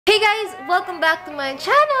Hey guys! Welcome back to my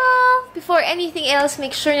channel! Before anything else, make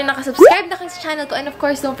sure na nakasubscribe na kayo sa channel ko and of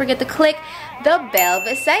course, don't forget to click the bell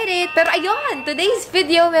beside it. Pero ayun! Today's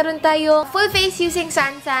video, meron tayo full face using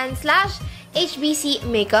Sansan / HBC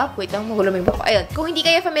makeup. Wait lang, magulo yung book. Ayun. Kung hindi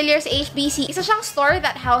kayo familiar sa HBC, isa siyang store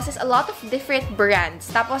that houses a lot of different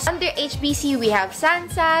brands. Tapos, under HBC, we have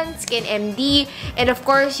Sansan, Skin MD, and of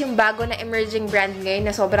course, yung bago na emerging brand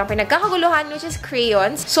ngayon na sobrang pinagkakaguluhan, which is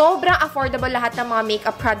Crayons. Sobrang affordable lahat ng mga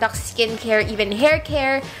makeup products, skincare, even hair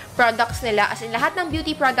care products nila. As in, lahat ng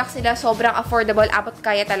beauty products nila, sobrang affordable, abot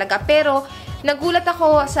kaya talaga. Pero, nagulat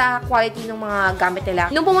ako sa quality ng mga gamit nila.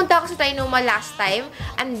 Nung pumunta ako sa Trinoma last time,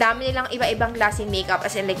 ang dami nilang iba-ibang klaseng makeup.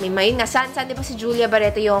 As in, like, may nga Sansan, di ba si Julia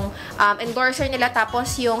Barreto yung endorser nila.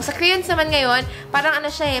 Tapos, yung sa Crayons naman ngayon, parang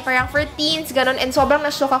ano siya parang for teens, ganun. And sobrang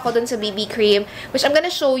na-shock ako dun sa BB Cream, which I'm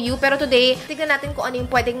gonna show you. Pero today, tignan natin kung ano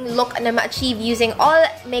yung pwedeng look na ma-achieve using all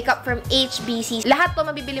makeup from HBC. Lahat to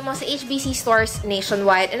mabibili mo sa HBC stores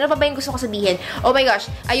nationwide. Ano pa ba yung gusto ko sabihin? Oh my gosh,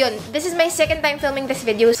 ayun. This is my second time filming this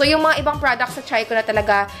video. So, yung mga ibang products na try ko na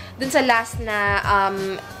talaga dun sa last na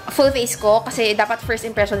full face ko kasi dapat first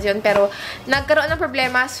impressions yun pero nagkaroon ng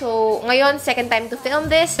problema so ngayon second time to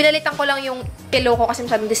film this. Pinalitan ko lang yung pillow ko kasi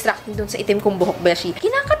masyadong distracting dun sa itim kong buhok beshi.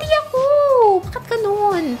 Kinakati ako! Bakit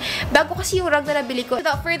ganun? Bago kasi yung rug na nabili ko.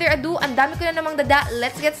 Without further ado, ang dami ko na namang dada.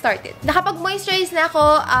 Let's get started. Nakapag-moisturize na ako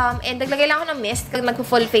and naglagay lang ako ng mist kung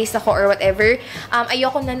nagpo-full face ako or whatever.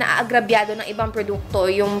 Ayoko na naaagrabyado ng ibang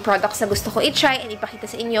produkto yung products na gusto ko i-try and ipakita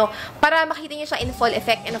sa inyo para makita niyo siya in full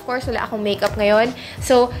effect. And of course, wala akong makeup ngayon.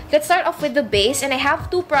 So, let's start off with the base. And I have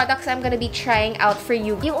two products I'm gonna be trying out for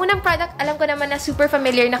you. Yung unang product, alam ko naman na super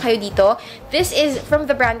familiar na kayo dito. This is from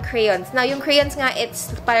the brand Crayons. Now, yung Crayons nga,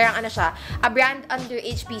 it's parang ano siya, a brand under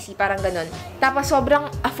HBC, parang ganun. Tapos, sobrang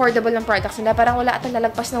affordable ng products nila. Parang wala atang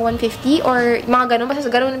nalagpas na 150 or mga ganun. Basta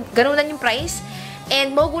ganunan yung price.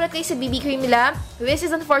 And magugulat kayo sa BB cream nila. This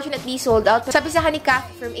is unfortunately sold out. Sabi sa akin ni Kath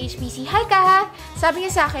from HBC, Hi Kath! Sabi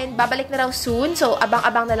niya sa akin, babalik na raw soon. So,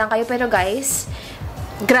 abang-abang na lang kayo. Pero guys,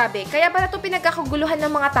 grabe. Kaya pala ito pinagkakaguluhan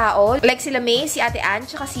ng mga tao. Like sila May, si Ate Ann,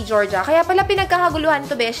 tsaka si Georgia. Kaya pala pinagkakaguluhan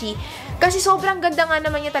to, beshi. Kasi sobrang ganda nga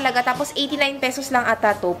naman niya talaga. Tapos 89 pesos lang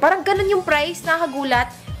ata to. Parang ganun yung price, nakagulat.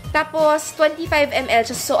 Tapos, 25 ml.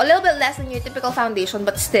 So, a little bit less than your typical foundation.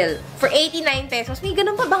 But still, for 89 pesos, may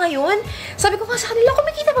ganun pa ba ngayon? Sabi ko nga sa kanila,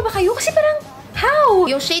 kumikita pa ba kayo? Kasi parang,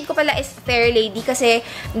 how? Yung shade ko pala is Fair Lady kasi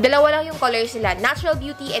dalawa lang yung colors nila. Natural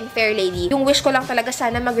Beauty and Fair Lady. Yung wish ko lang talaga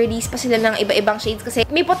sana mag-release pa sila ng iba-ibang shades kasi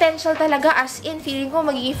may potential talaga as in feeling ko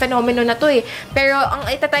magiging phenomenon na to eh. Pero ang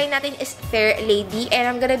itatry natin is Fair Lady and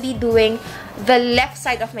I'm gonna be doing the left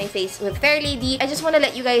side of my face with Fair Lady. I just wanna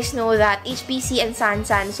let you guys know that HBC and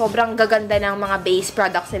Sansan sobrang gaganda ng mga base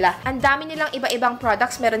products nila. Ang dami nilang iba-ibang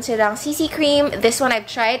products. Meron silang CC cream. This one I've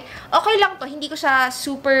tried. Okay lang to. Hindi ko siya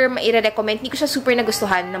super maire-recommend. Hindi ko siya super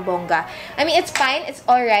nagustuhan ng bongga. I mean, it's fine. It's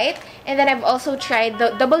alright. And then I've also tried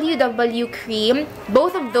the WW cream.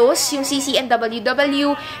 Both of those, yung CC and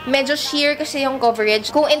WW, medyo sheer kasi yung coverage.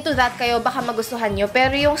 Kung into that kayo, baka magustuhan nyo.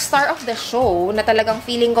 Pero yung star of the show, na talagang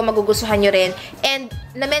feeling ko magugustuhan nyo rin. And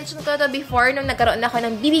na-mention ko to before nung nagkaroon ako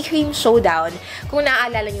ng BB Cream Showdown. Kung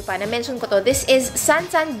naaalala nyo pa, na-mention ko to. This is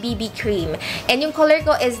Sansan BB Cream. And yung color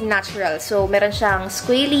ko is natural. So, meron siyang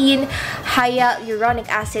squalene,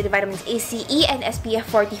 hyaluronic acid, vitamins A, C, E, and SPF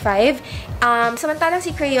 45. Samantalang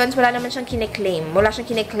si Crayons, wala naman siyang kine-claim. Wala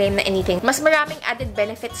siyang kine-claim na anything. Mas maraming added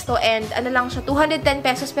benefits to and ano lang siya, 210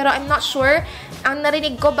 pesos. Pero I'm not sure. Ang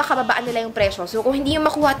narinig ko, baka babaan nila yung presyo. So, kung hindi yung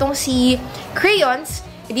makuha tong si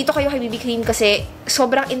Crayons, dito kayo kay BB Cream kasi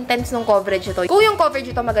sobrang intense ng coverage ito. Kung yung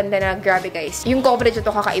coverage ito maganda na, grabe guys. Yung coverage ito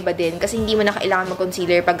kakaiba din kasi hindi mo na kailangan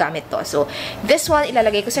mag-concealer pag gamit to. So, this one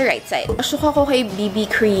ilalagay ko sa right side. Asok ako kay BB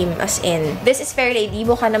Cream as in. This is Fair Lady.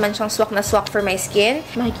 Mukha naman siyang swak na swak for my skin.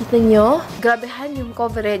 Makikita nyo? Grabehan yung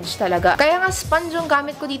coverage talaga. Kaya nga sponge yung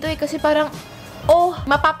gamit ko dito eh kasi parang oh,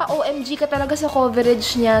 mapapa OMG ka talaga sa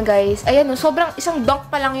coverage niya, guys. Ayan, no, sobrang isang dunk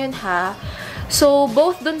pa lang yun, ha. So,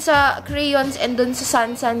 both dun sa Crayons and dun sa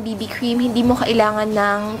Sansan BB Cream, hindi mo kailangan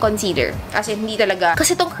ng concealer. Kasi hindi talaga.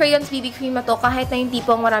 Kasi tong Crayons BB Cream na to, kahit na yung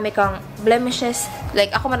tipong marami kang blemishes, like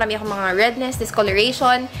ako marami akong mga redness,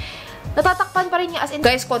 discoloration, natatakpan pa rin niya. As in,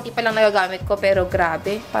 guys, konti pa lang nagagamit ko, pero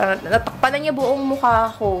grabe. Parang natakpan na niya buong mukha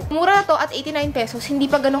ko. Mura na to at 89 pesos, hindi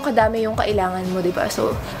pa ganun kadami yung kailangan mo, diba?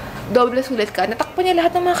 So, doble sulit ka. Natakpan niya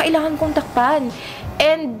lahat ng mga kailangan kong takpan.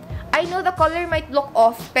 And, I know the color might look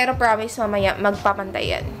off, pero promise mamaya magpapantay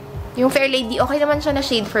yan. Yung Fair Lady, okay naman siya na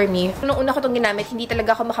shade for me. Nung una ko itong ginamit, hindi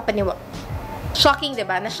talaga ako makapaniwa. Shocking,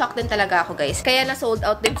 diba? Na-shock din talaga ako, guys. Kaya na-sold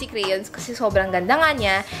out din si Crayons kasi sobrang ganda nga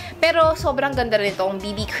niya. Pero sobrang ganda rin itong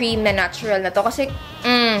BB Cream na natural na to kasi,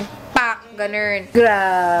 pak, ganun.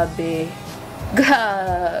 Grabe.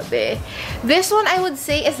 Grabe. This one, I would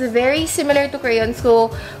say, is very similar to crayons. So,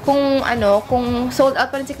 kung sold out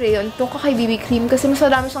pa rin si crayon, itong kay BB Cream kasi mas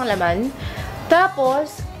marami siyang laman.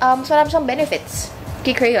 Tapos, mas marami siyang benefits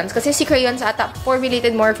kay crayons. Kasi si crayons ata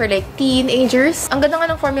formulated more for like teenagers. Ang ganda nga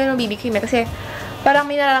ng formula ng BB Cream kasi parang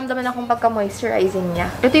may nararamdaman akong pagka-moisturizing niya.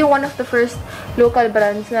 Ito yung one of the first local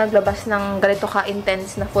brands na naglabas ng ganito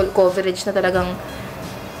ka-intense na full coverage na talagang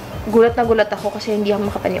gulat na gulat ako kasi hindi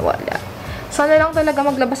ako makapaniwala. Sana lang talaga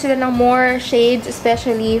maglabas sila ng more shades,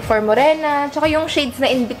 especially for morena, tsaka yung shades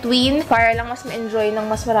na in-between para lang mas ma-enjoy ng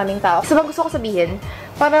mas maraming tao. So, gusto ko sabihin,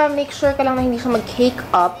 para make sure ka lang na hindi siya mag-cake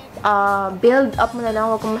up, build up mo na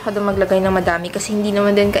lang, huwag kong masyadong maglagay ng madami kasi hindi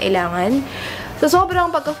naman din kailangan. So,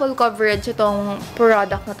 sobrang pagka-full coverage itong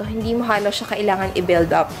product na to, hindi mo halos siya kailangan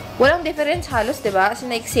i-build up. Walang difference halos, diba? As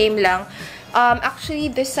in, like, same lang.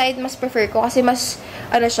 Actually, this side mas prefer ko kasi mas,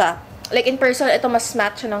 siya, like, in person, ito mas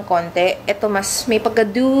matte siya ng konti. Ito mas may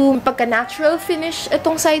pagka-dew, pagka-natural finish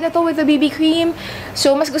itong side na to with the BB Cream.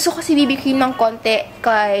 So, mas gusto ko si BB Cream ng konti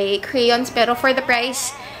kay crayons. Pero for the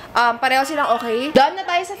price, pareho silang okay. Done na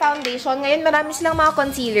tayo sa foundation. Ngayon, marami silang mga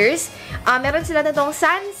concealers. Meron sila na itong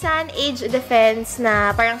Sansan Age Defense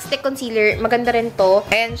na parang stick concealer. Maganda rin to.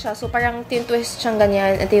 Ayan siya. So, parang twist siyang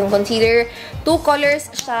ganyan. Ito yung concealer. 2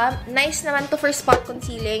 colors siya. Nice naman to for spot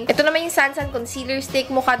concealing. Ito naman yung Sansan Concealer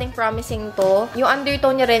Stick. Mukha ding promising to. Yung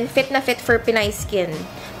undertone niya rin, fit na fit for Pinay skin.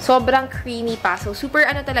 Sobrang creamy pa. So, super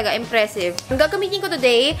talaga, impressive. Ang gagamitin ko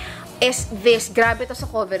today is this. Grabe to sa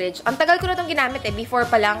coverage. Ang tagal ko na itong ginamit before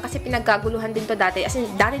pa lang kasi pinagkaguluhan din to dati. As in,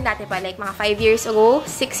 dati pa. Like, mga 5 years ago,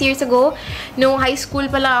 6 years ago. Nung high school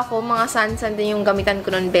pa lang ako, mga Sansan din yung gamitan ko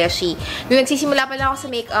nun, beshi. Nung nagsisimula pa lang ako sa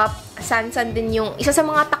makeup, Sansan din yung isa sa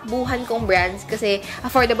mga takbuhan kong brands kasi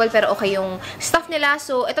affordable pero okay yung stuff nila.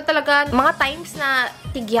 So, ito talaga, mga times na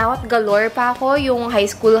tigyawat galore pa ako yung high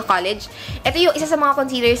school, college. Ito yung isa sa mga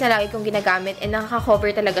concealers na lagi kong ginagamit and nakaka-cover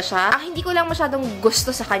talaga siya. Ang hindi ko lang masyadong gusto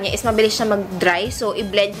sa kanya is mabilis siya mag-dry. So,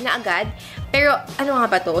 i-blend na agad. Pero, ano nga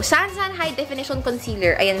ba to? Sansan High Definition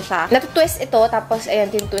Concealer. Ayan siya. Natutwist ito, tapos, ayan,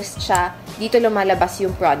 twist siya. Dito lumalabas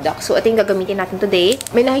yung product. So, ito yung gagamitin natin today.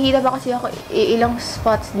 May nakikita ba kasi ako ilang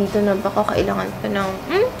spots dito na baka kailangan pa ng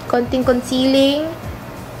konting concealing.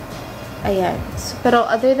 Ayan. So, pero,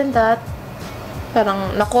 other than that,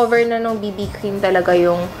 parang na-cover na ng BB Cream talaga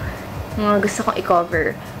yung mga gusto kong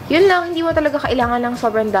i-cover. Yun lang, hindi mo talaga kailangan ng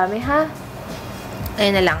sobrang dami, ha?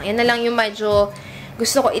 Ayan na lang. Yan na lang yung medyo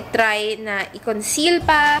gusto ko i-try na i-conceal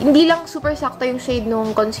pa. Hindi lang super sakto yung shade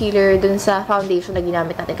nung concealer dun sa foundation na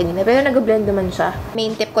ginamit natin kanina. Pero nag-blend naman siya.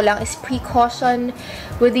 Main tip ko lang is precaution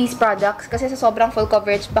with these products. Kasi sa sobrang full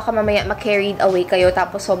coverage, baka mamaya ma-carried away kayo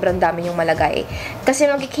tapos sobrang dami yung malagay. Kasi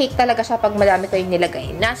mag-cake talaga siya pag madami kayong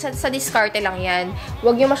nilagay. Nasa sa diskarte lang yan.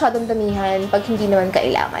 Huwag yung masyadong damihan pag hindi naman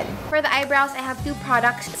kailangan. For the eyebrows, I have 2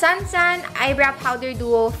 products. Sansan Eyebrow Powder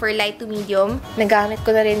Duo for light to medium. Nagamit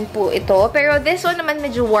ko na rin po ito. Pero this one naman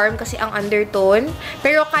medyo warm kasi ang undertone.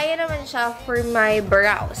 Pero kaya naman siya for my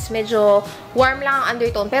brows. Medyo warm lang ang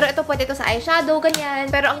undertone. Pero ito pwede ito sa eyeshadow, ganyan.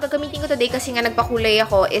 Pero ang gagamitin ko today kasi nga nagpakulay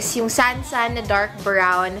ako is yung Sansan na dark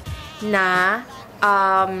brown na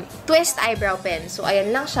twist eyebrow pen. So,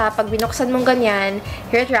 ayan lang siya. Pag binuksan mong ganyan,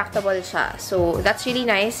 retractable siya. So, that's really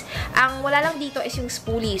nice. Ang wala lang dito is yung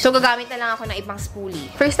spoolie. So, gagamit na lang ako ng ibang spoolie.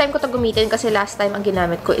 First time ko to gamitin kasi last time ang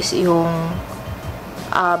ginamit ko is yung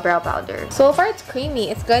brow powder. So far, it's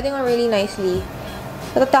creamy. It's gliding on really nicely.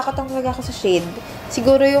 Natatakot lang talaga ako sa shade.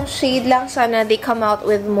 Siguro yung shade lang sana they come out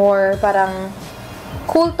with more parang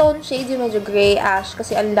cool tone shades, yung medyo gray ash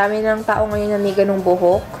kasi ang dami ng tao ngayon na may ganung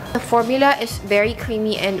buhok. The formula is very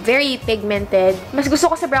creamy and very pigmented. Mas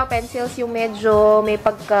gusto ko sa brow pencils yung medyo may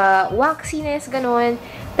pagka-waxiness, ganun.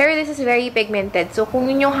 Pero this is very pigmented. So,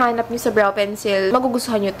 kung yun yung hanap nyo sa brow pencil,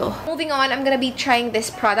 magugustuhan nyo to. Moving on, I'm gonna be trying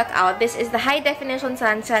this product out. This is the High Definition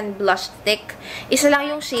Sansan Blush Stick. Isa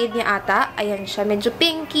lang yung shade niya ata. Ayan siya. Medyo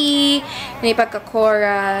pinky. May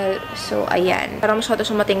pagka-coral. So, ayan. Parang masyado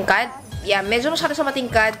siya matingkad. Yeah, medyo masyado siya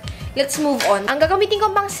matingkad. Let's move on. Ang gagamitin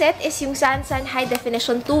kong pang set is yung Sansan High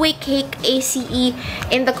Definition 2-Way Cake ACE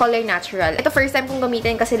in the color Natural. Ito first time kong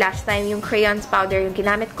gamitin kasi last time yung crayons powder yung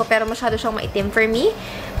ginamit ko pero masyado siyang maitim for me.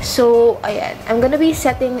 So, ayan. I'm gonna be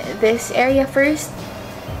setting this area first.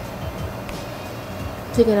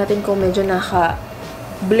 Tignan natin kung medyo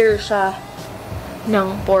naka-blur siya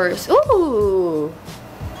ng pores. Ooh!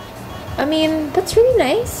 I mean, that's really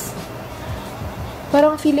nice.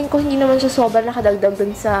 Parang feeling ko hindi naman siya sobrang nakadagdag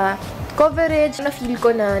dun sa coverage. Na-feel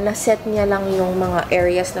ko na na-set niya lang yung mga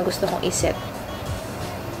areas na gusto kong iset.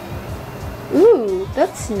 Ooh,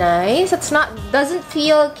 that's nice. It's not, doesn't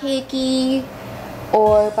feel cakey.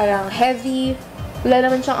 or parang heavy. Wala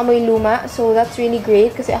naman siyang amoy luma. So, that's really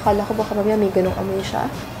great kasi akala ko baka mamaya may ganong amoy siya.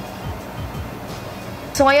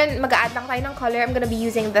 So, ngayon, mag-a-add lang tayo ng color. I'm gonna be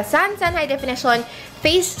using the Sansan High Definition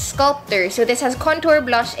Face Sculptor. So, this has contour,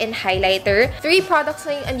 blush, and highlighter. 3 products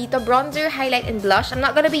na yung andito. Bronzer, highlight, and blush. I'm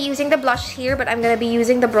not gonna be using the blush here, but I'm gonna be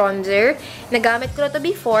using the bronzer. Nagamit ko na to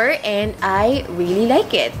before, and I really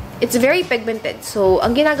like it. It's very pigmented. So,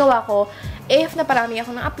 ang ginagawa ko, if naparami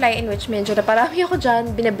ako ng apply, in which medyo naparami ako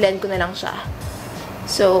dyan, binablend ko na lang siya.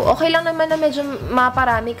 So, okay lang naman na medyo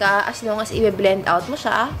maparami ka as long as i-blend out mo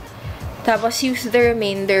siya. Tapos, use the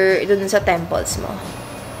remainder dun sa temples mo.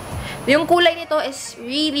 Yung kulay nito is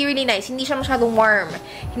really, really nice. Hindi siya masyadong warm.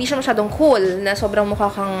 Hindi siya masyadong cool na sobrang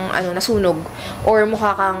mukha kang, nasunog. Or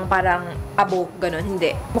mukha kang parang abo, ganon.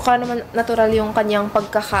 Hindi. Mukha naman natural yung kanyang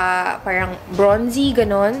parang bronzy,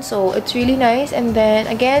 ganon. So, it's really nice. And then,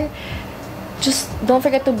 again, just don't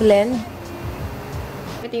forget to blend.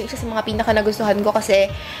 Ito yung isa sa mga pinaka-nagustuhan ko kasi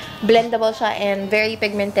blendable siya and very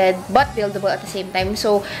pigmented but buildable at the same time.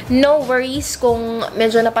 So, no worries kung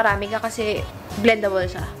medyo naparami ka kasi blendable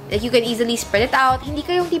siya. Like, you can easily spread it out. Hindi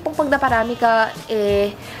kayong tipong pag naparami ka,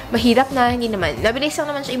 mahirap na. Hindi naman. Mabilis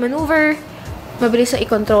lang naman siya i-maneuver. Mabilis lang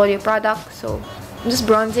i-control yung product. So, I'm just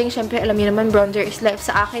bronzing. Siyempre, alam niyo naman, bronzer is life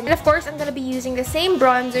sa akin. And of course, I'm gonna be using the same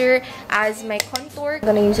bronzer as my contour. I'm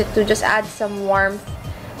gonna use it to just add some warmth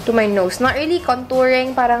to my nose. Not really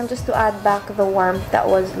contouring, parang just to add back the warmth that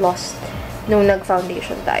was lost nung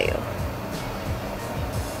nag-foundation tayo.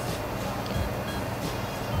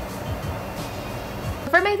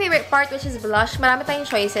 For my favorite part, which is blush, marami tayong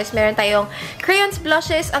choices. Meron tayong Crayons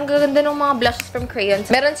blushes. Ang gaganda ng mga blushes from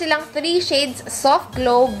Crayons. Meron silang 3 shades, Soft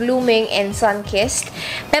Glow, Blooming, and Sunkissed.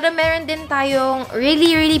 Pero meron din tayong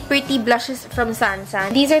really, really pretty blushes from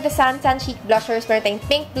Sansan. These are the Sansan Cheek Blushers. Meron tayong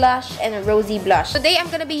Pink Blush and Rosy Blush. Today,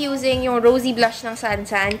 I'm gonna be using yung Rosy Blush ng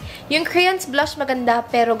Sansan. Yung Crayons blush maganda,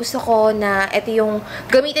 pero gusto ko na ito yung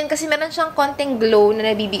gamitin kasi meron siyang konting glow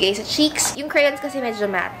na nabibigay sa cheeks. Yung Crayons kasi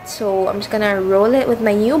medyo matte. So, I'm just gonna roll it with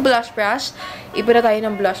my new blush brush. Iba na tayo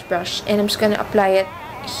ng blush brush. And I'm just gonna apply it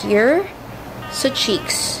here sa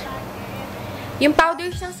cheeks. Yung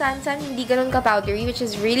powders ng Sansan, hindi ganun ka-powdery, which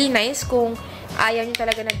is really nice kung ayaw nyo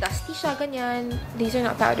talaga na dusty siya, ganyan. These are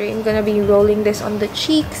not powdery. I'm gonna be rolling this on the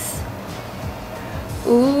cheeks.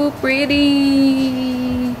 Ooh,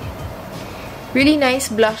 pretty! Really nice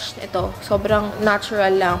blush ito. Sobrang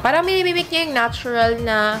natural lang. Parang minimimik niya yung natural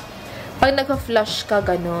na pag nagpa-flush ka,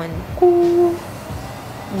 ganun. Ooh!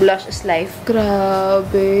 Blush is life.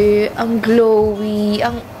 Grabe. Ang glowy.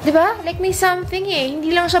 Ang, diba? Like, may something eh.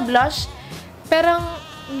 Hindi lang siya blush. Parang,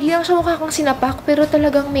 hindi lang siya mukha kang sinapak, pero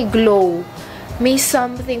talagang may glow. May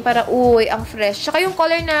something para, uy, ang fresh. Tsaka yung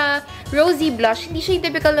color na rosy blush, hindi siya yung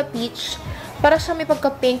typical na peach. Para siya may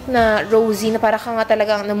pagka-pink na rosy, na para ka nga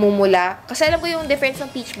talagang namumula. Kasi alam ko yung difference ng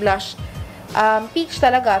peach blush. Peach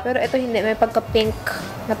talaga, pero ito hindi. May pagka-pink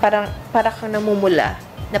na parang, para kang namumula.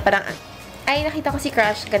 Na parang, ay, nakita ko si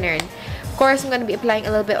Crush, ganun. Of course, I'm gonna be applying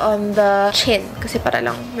a little bit on the chin. Kasi para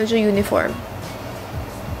lang, medyo uniform.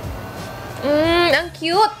 Ang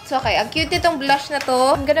cute! So, okay, ang cute nitong blush na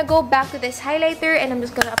to. I'm gonna go back to this highlighter and I'm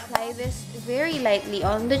just gonna apply this very lightly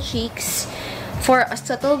on the cheeks for a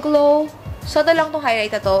subtle glow. Subtle lang tong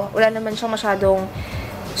highlight na to. Wala naman siyang masyadong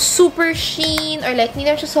super sheen or like, hindi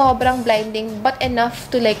naman siya sobrang blinding but enough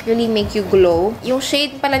to like really make you glow. Yung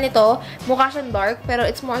shade pala nito, mukha siyang dark pero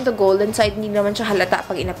it's more on the golden side. Hindi naman siya halata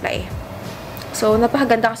pag in-apply. So,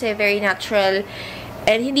 napakaganda kasi very natural.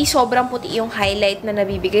 And hindi sobrang puti yung highlight na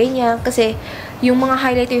nabibigay niya. Kasi yung mga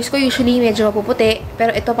highlighters ko usually medyo mapuputi. Pero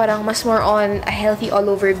ito parang mas more on a healthy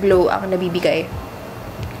all-over glow ang nabibigay.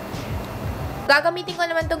 Gagamitin ko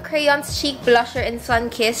naman tong Crayons Cheek Blusher in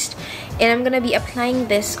Sunkissed. And I'm gonna be applying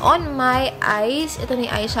this on my eyes. Ito na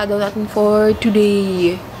yung eyeshadow natin for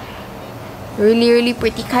today. Really, really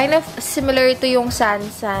pretty. Kind of similar to yung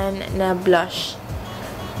Sansan na blush.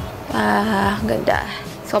 Ganda.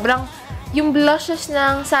 Sobrang, yung blushes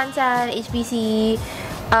ng Sansan, HBC,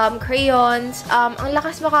 crayons, ang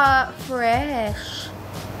lakas maka-fresh.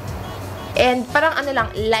 And parang ano lang,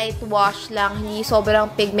 light wash lang, hindi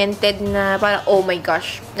sobrang pigmented na parang, oh my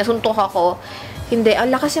gosh, nasuntok ako. Hindi,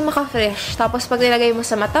 ang lakas yung maka-fresh. Tapos pag nilagay mo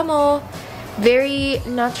sa mata mo, very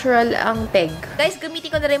natural ang peg. Guys, gamitin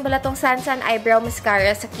ko na rin pala tong Sansan Eyebrow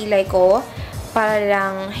Mascara sa kilay ko. Para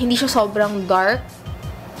lang, hindi siya sobrang dark.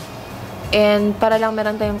 And para lang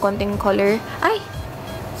meron tayong konting color. Ay!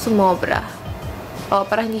 Sumobra. Oh,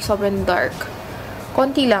 para hindi sobrang dark.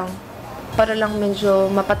 Konti lang. Para lang medyo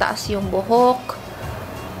mapataas yung buhok.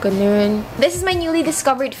 Ganun. This is my newly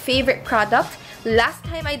discovered favorite product. Last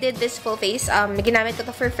time I did this full face, ginamit ko to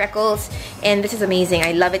for freckles. And this is amazing.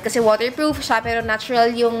 I love it kasi waterproof siya pero natural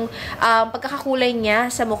yung pagkakakulay niya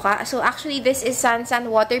sa mukha. So actually, this is Sansan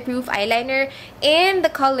waterproof eyeliner in the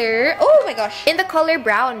color, oh my gosh, in the color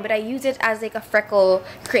brown. But I use it as like a freckle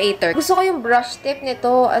creator. Gusto ko yung brush tip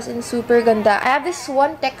nito as in super ganda. I have this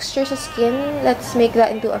one texture sa skin. Let's make that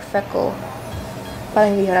into a freckle.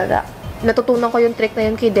 Parang hindi halata. Natutunan ko yung trick na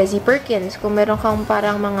yun kay Desi Perkins. Kung meron kang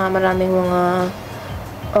parang maraming mga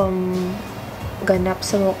ganap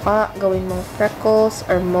sa mukha, gawin mong freckles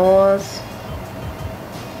or moles.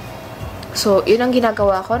 So, yun ang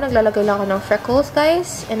ginagawa ko. Naglalagay lang ako ng freckles,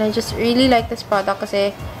 guys. And I just really like this product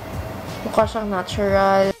kasi mukha siyang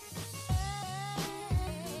natural.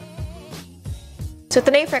 So,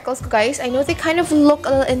 ito na yung freckles ko, guys. I know they kind of look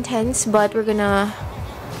a little intense, but we're gonna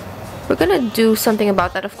do something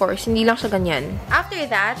about that, of course. Hindi lang siya ganyan. After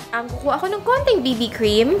that, kukuha ako ng konting BB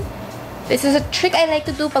cream. This is a trick I like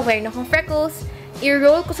to do pag mayroon akong freckles.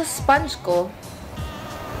 I-roll ko sa sponge ko.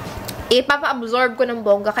 Ipapa-absorb ko ng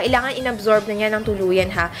bongga. Kailangan in-absorb na niya ng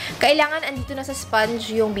tuluyan, ha. Kailangan andito na sa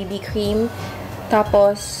sponge yung BB cream.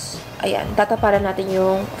 Tapos, ayan, tataparan natin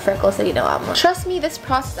yung freckles na ginawa mo. Trust me, this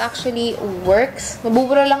process actually works.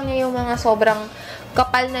 Mabubura lang niya yung mga sobrang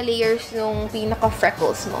kapal na layers ng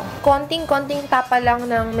pinaka-freckles mo. Konting-konting tapa lang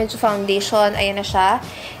ng medyo foundation. Ayan na siya.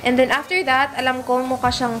 And then after that, alam ko mukha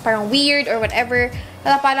siyang parang weird or whatever.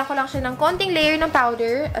 Tatapalan ko lang siya ng konting layer ng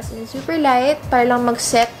powder. As in, super light. Para lang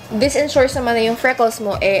mag-set. This ensures naman na yung freckles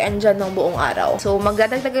mo andyan ng buong araw. So,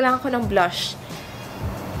 magdadagdag lang ako ng blush.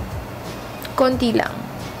 Konti lang.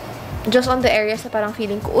 Just on the areas na parang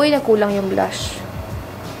feeling ko, uy, nakulang yung blush.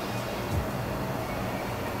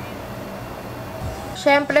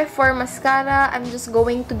 Siyempre, for mascara, I'm just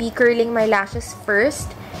going to be curling my lashes first.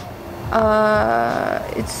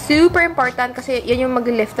 It's super important kasi yan yung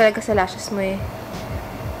mag-lift talaga sa lashes mo eh.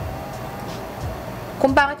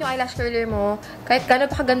 Kung bakit yung eyelash curler mo, kahit gano'n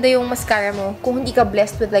pa kaganda yung mascara mo, kung hindi ka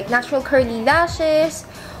blessed with like natural curly lashes,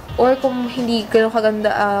 or kung hindi gano'n kaganda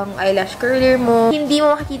ang eyelash curler mo, hindi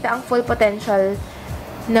mo makikita ang full potential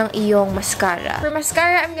ng iyong mascara. For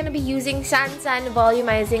mascara, I'm gonna be using Sansan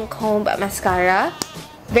Volumizing Comb Mascara.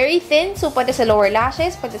 Very thin, so pwede sa lower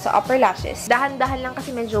lashes, pwede sa upper lashes. Dahan-dahan lang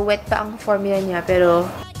kasi medyo wet pa ang formula niya, pero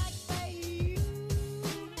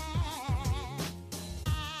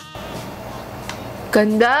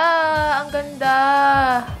ganda! Ang ganda!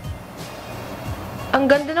 Ang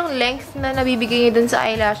ganda ng length na nabibigay niya dun sa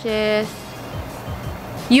eyelashes.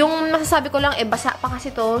 Yung masasabi ko lang, basa pa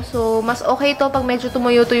kasi to. So, mas okay to pag medyo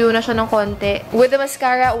tumuyo-tuyo na siya ng konti. With the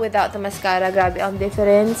mascara, without the mascara. Grabe ang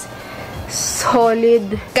difference.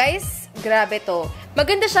 Solid. Guys, grabe to.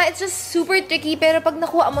 Maganda siya. It's just super tricky. Pero pag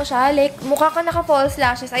nakuha mo siya, like, mukha ka naka-false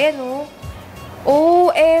lashes. Ayan, oh.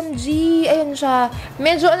 OMG! Ayun siya.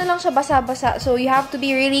 Medyo ano lang siya, basa-basa. So, you have to be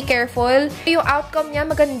really careful. Yung outcome niya,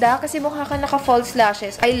 maganda kasi mukha ka naka-false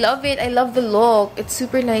lashes. I love it. I love the look. It's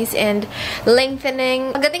super nice and lengthening.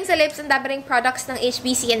 Pagdating sa lips, ang dami ring products ng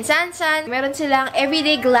HBC and Sansan. Meron silang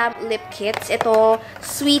Everyday Glam Lip Kits. Ito,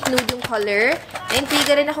 sweet nude yung color.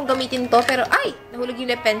 Na-intriga rin akong gamitin to. Pero, ay! Nahulog yung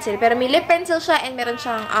lip pencil. Pero may lip pencil siya and meron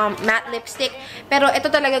siyang matte lipstick. Pero, ito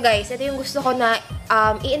talaga, guys. Ito yung gusto ko na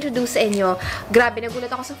i-introduce sa inyo. Grabe, nagulat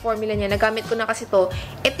ako sa formula niya. Nagamit ko na kasi to.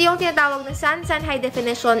 Ito yung tinatawag na Sansan High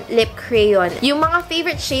Definition Lip Crayon. Yung mga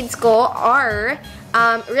favorite shades ko are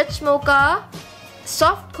Rich Mocha,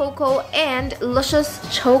 Soft Cocoa, and Luscious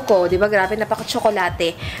Choco. Diba? Grabe,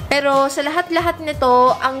 napaka-chocolate. Pero sa lahat-lahat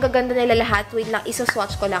nito, ang gaganda nila lahat. Wait lang,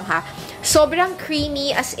 isa-swatch ko lang ha. Sobrang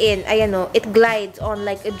creamy as in, ayan o, it glides on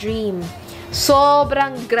like a dream.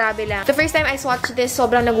 Sobrang grabe lang. The first time I swatched this,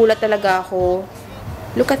 sobrang nagulat talaga ako.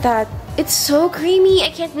 Look at that. It's so creamy.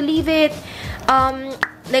 I can't believe it.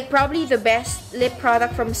 Like, probably the best lip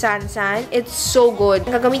product from Sansan. It's so good.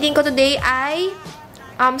 Ang gagamitin ko today ay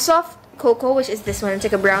Soft Cocoa, which is this one. It's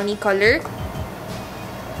like a brownie color.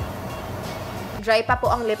 Dry pa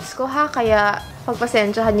po ang lips ko, ha? Kaya,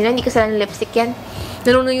 pagpasensyahan nyo na. Hindi kasalanan ng lipstick yan.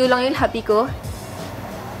 Nanunuyo lang yung labi ko.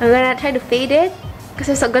 I'm gonna try to fade it.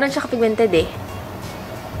 Kasi so, ganun siya kapigmented eh.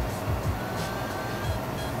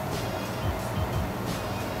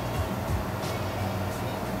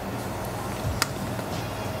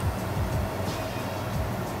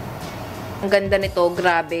 Ang ganda nito,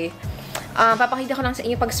 grabe. Papakita ko lang sa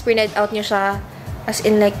inyo pag spread out nyo siya. As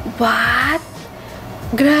in like, what?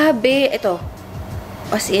 Grabe. Ito.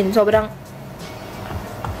 As in, sobrang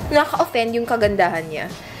naka-offend yung kagandahan niya.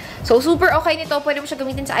 So, super okay nito. Pwede mo siya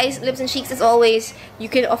gamitin sa eyes, lips, and cheeks as always. You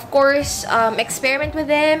can, of course, experiment with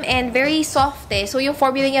them. And very soft eh. So, yung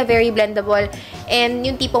formula niya very blendable. And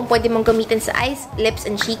yung tipong pwede mong gamitin sa eyes, lips,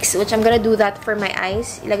 and cheeks. Which I'm gonna do that for my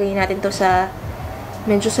eyes. Ilagay natin to sa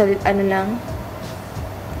medyo sa ano lang.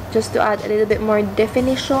 Just to add a little bit more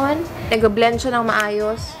definition. Nag-blend siya ng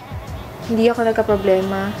maayos. Hindi ako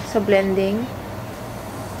nagka-problema sa blending.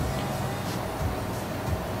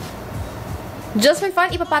 Just for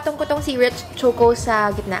fun, ipapatong ko tong si Rich Choco sa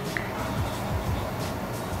gitna.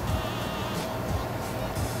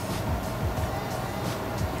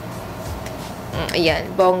 Ayan,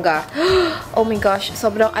 bongga. Oh my gosh,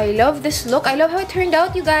 sobrang I love this look. I love how it turned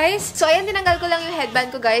out, you guys. So, ayan, tinanggal ko lang yung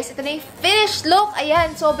headband ko, guys. Ito na yung finished look.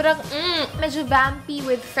 Ayan, sobrang, medyo vampy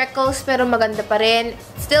with freckles, pero maganda pa rin.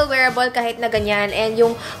 Still wearable kahit na ganyan. And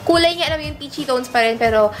yung kulay niya, alam mo, yung peachy tones pa rin,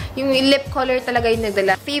 pero yung lip color talaga yung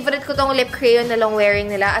nagdala. Favorite ko tong lip crayon na long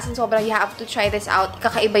wearing nila. As in, sobrang you have to try this out.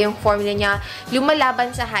 Kakaiba yung formula niya.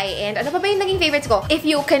 Lumalaban sa high-end. Ano pa ba yung naging favorites ko? If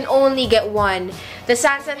you can only get one, the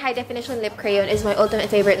Sansan High Definition Lip Crayon is my ultimate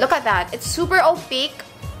favorite. Look at that. It's super opaque.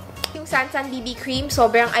 Yung Sansan BB Cream,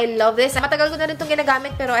 sobrang I love this. Matagal ko na rin itong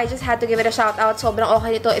ginagamit, pero I just had to give it a shout out. Sobrang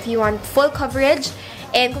okay nito if you want full coverage.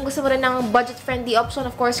 And kung gusto mo rin ng budget-friendly option,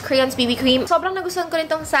 of course, Crayons BB Cream. Sobrang nagustuhan ko rin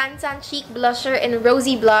itong Sansan Cheek Blusher and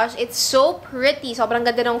Rosy Blush. It's so pretty. Sobrang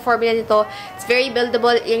ganda ng formula nito. It's very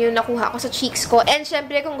buildable. Yan yung nakuha ko sa cheeks ko. And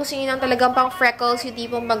syempre, kung gusto niyo ng talagang pang freckles, yung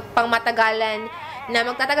tipong pang matagalan, na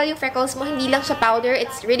magtatagal yung freckles mo, hindi lang siya powder.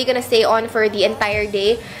 It's really gonna stay on for the entire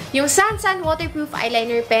day. Yung Sansan Waterproof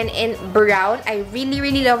Eyeliner Pen in brown, I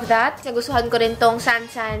really love that. Nagustuhan ko rin tong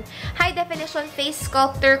Sansan High Definition Face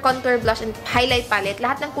Sculptor Contour Blush and Highlight Palette.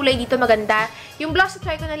 Lahat ng kulay dito maganda. Yung blush na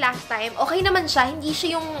try ko na last time, okay naman siya. Hindi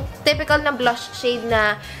siya yung typical na blush shade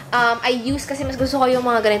na I use kasi mas gusto ko yung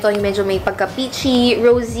mga ganito, yung medyo may pagka-peachy,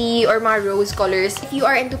 rosy, or mga rose colors. If you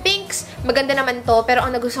are into pinks, maganda naman to. Pero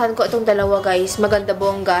ang nagustuhan ko itong dalawa, guys. Maganda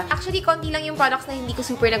bongga. Actually, konti lang yung products na hindi ko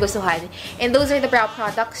super nagustuhan. And those are the brow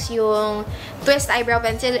products. Yung Twist Eyebrow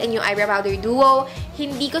Pencil and yung Eyebrow Powder Duo.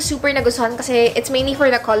 Hindi ko super nagustuhan kasi it's mainly for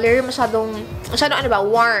the color. Masyadong ano ba,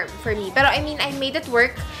 warm for me. Pero I mean, I made it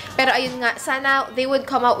work. Pero ayun nga, sana they would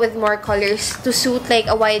come out with more colors to suit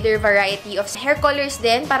like a wider variety of hair colors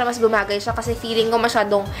din para mas bumagay siya kasi feeling ko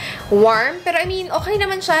masyadong warm. Pero I mean, okay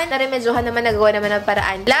naman siya. Naremedyohan naman, nagawa naman ng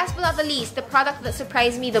paraan. Last but not the least, the product that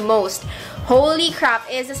surprised me the most, holy crap,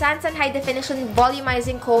 is the Sansan High Definition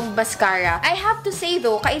Volumizing Comb Mascara. I have to say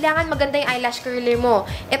though, kailangan maganda yung eyelash curler mo.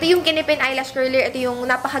 Ito yung Kinipin Eyelash Curler. Ito yung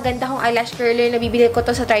napakaganda kong eyelash curler na bibili ko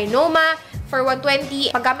to sa Trinoma for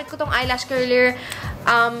 120. Paggamit ko tong eyelash curler,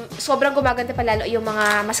 sobrang gumaganda pa lalo yung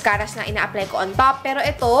mga mascaras na ina-apply ko on top. Pero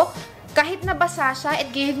ito, kahit nabasa siya,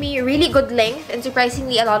 it gave me really good length and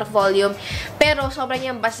surprisingly a lot of volume. Pero sobrang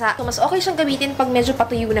niyang basa. So, mas okay siyang gamitin pag medyo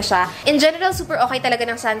patuyo na siya. In general, super okay talaga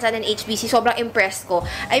ng Sansan and HBC. Sobrang impressed ko.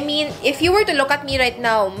 I mean, if you were to look at me right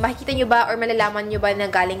now, makikita nyo ba or malalaman nyo ba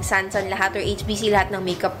na galing Sansan lahat or HBC lahat ng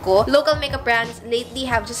makeup ko? Local makeup brands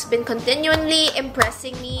lately have just been continually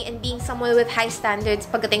impressing me and being someone with high standards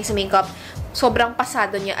pagdating sa makeup. Sobrang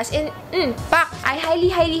pasado niya. As in, pak! I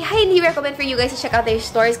highly recommend for you guys to check out their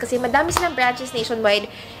stores kasi madami silang branches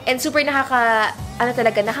nationwide and super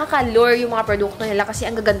nakaka-lure yung mga produkto nila kasi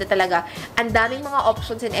ang gaganda talaga. Ang daming mga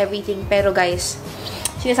options and everything. Pero guys,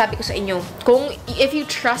 sinasabi ko sa inyo, if you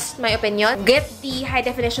trust my opinion, get the High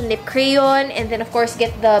Definition Lip Crayon and then of course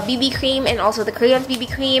get the BB Cream and also the Crayons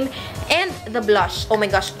BB Cream and the blush. Oh my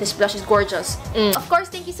gosh, this blush is gorgeous. Of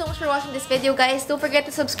course, thank you so much for watching this video, guys. Don't forget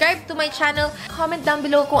to subscribe to my channel. Comment down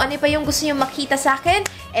below kung ano pa yung gusto nyo makita sa akin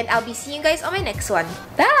and I'll be seeing you guys on my next one.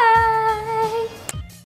 Bye!